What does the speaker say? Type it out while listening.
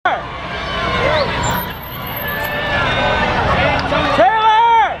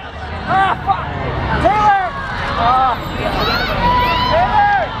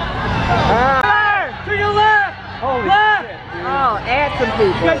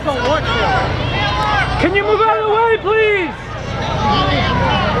don't want to. Can you move out of the way, please?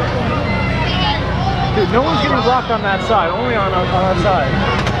 Dude, no one's getting blocked on that side, only on our side.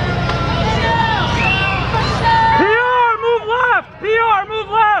 PR, move left! PR, move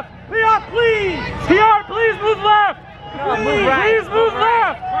left! PR, please! PR, please move left! No, move right. Please move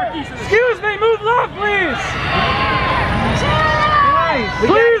left! Excuse me, move left, please!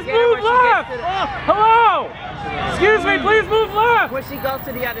 Please move left! Hello! Excuse me, please move left! When she goes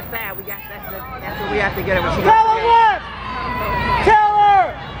to the other side, that's what we have to get her when she goes Tell her what! Tell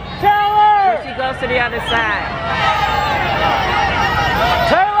her! Tell her! When she goes to the other side.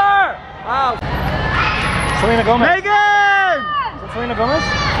 Taylor! Oh. Selena Gomez. Megan! Is that Selena Gomez?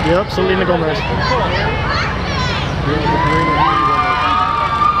 Yep, Selena Gomez.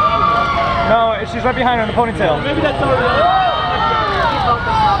 No, she's right behind her in the ponytail. Maybe that's over there.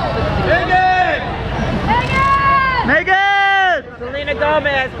 Megan! Megan! Megan! Selena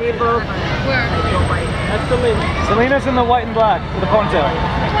Gomez, people. Where? That's Selena. Selena's in the white and black with the ponytail.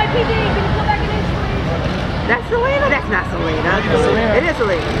 YPD, can you come back in this? That's Selena? That's not Selena. Selena. It is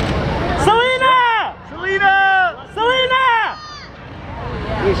Selena. Selena! Selena! Selena!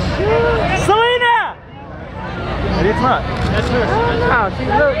 You sure? Selena! Maybe it's not. That's her. No, she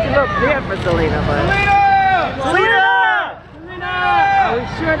looked there for Selena, but... Selena! Selena! Are we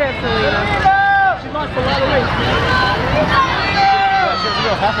sure that's Selena? She lost a lot of weight. She was a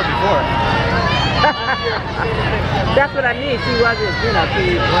real heifer before. That's what I mean. She wasn't, she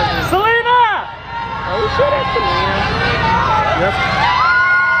wasn't... Selena! Are we sure that's Selena? Yep.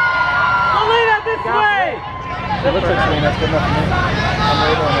 Selena, this way! It looks like Selena. That's good enough for me. I'm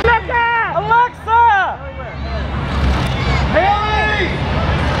ready to Alexa! Alexa! Hailee!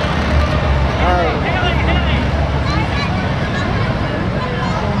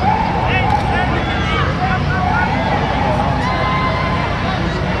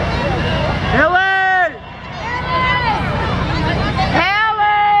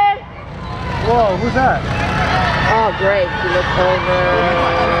 Whoa, who's that? Oh, great. She looks over.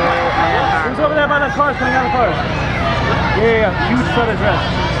 Who's over there by that car coming out of the car? Yeah, huge sweater dress.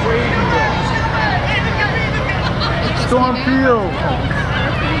 Storm Field.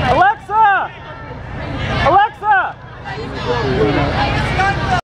 Alexa! Alexa!